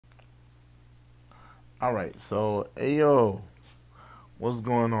Alright, so ayo, what's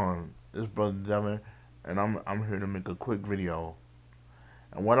going on? It's Brother Devin, and I'm here to make a quick video.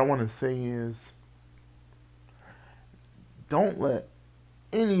 And what I want to say is, don't let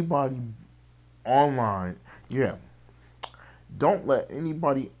anybody online, yeah, don't let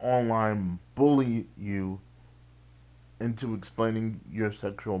anybody online bully you into explaining your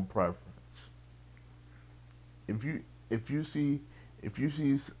sexual preference. If you if you see if you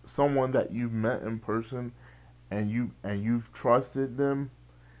see someone that you've met in person and you've trusted them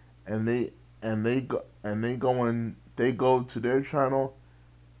and they go to their channel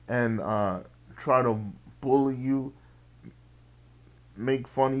and try to bully you, make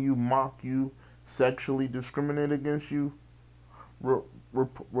fun of you, mock you, sexually discriminate against you,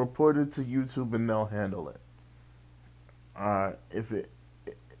 report it to YouTube and they'll handle it.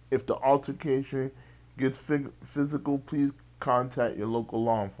 If the altercation gets physical, please contact your local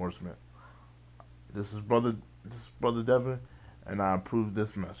law enforcement. This is brother Devin, and I approve this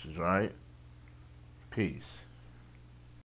message. All right, peace.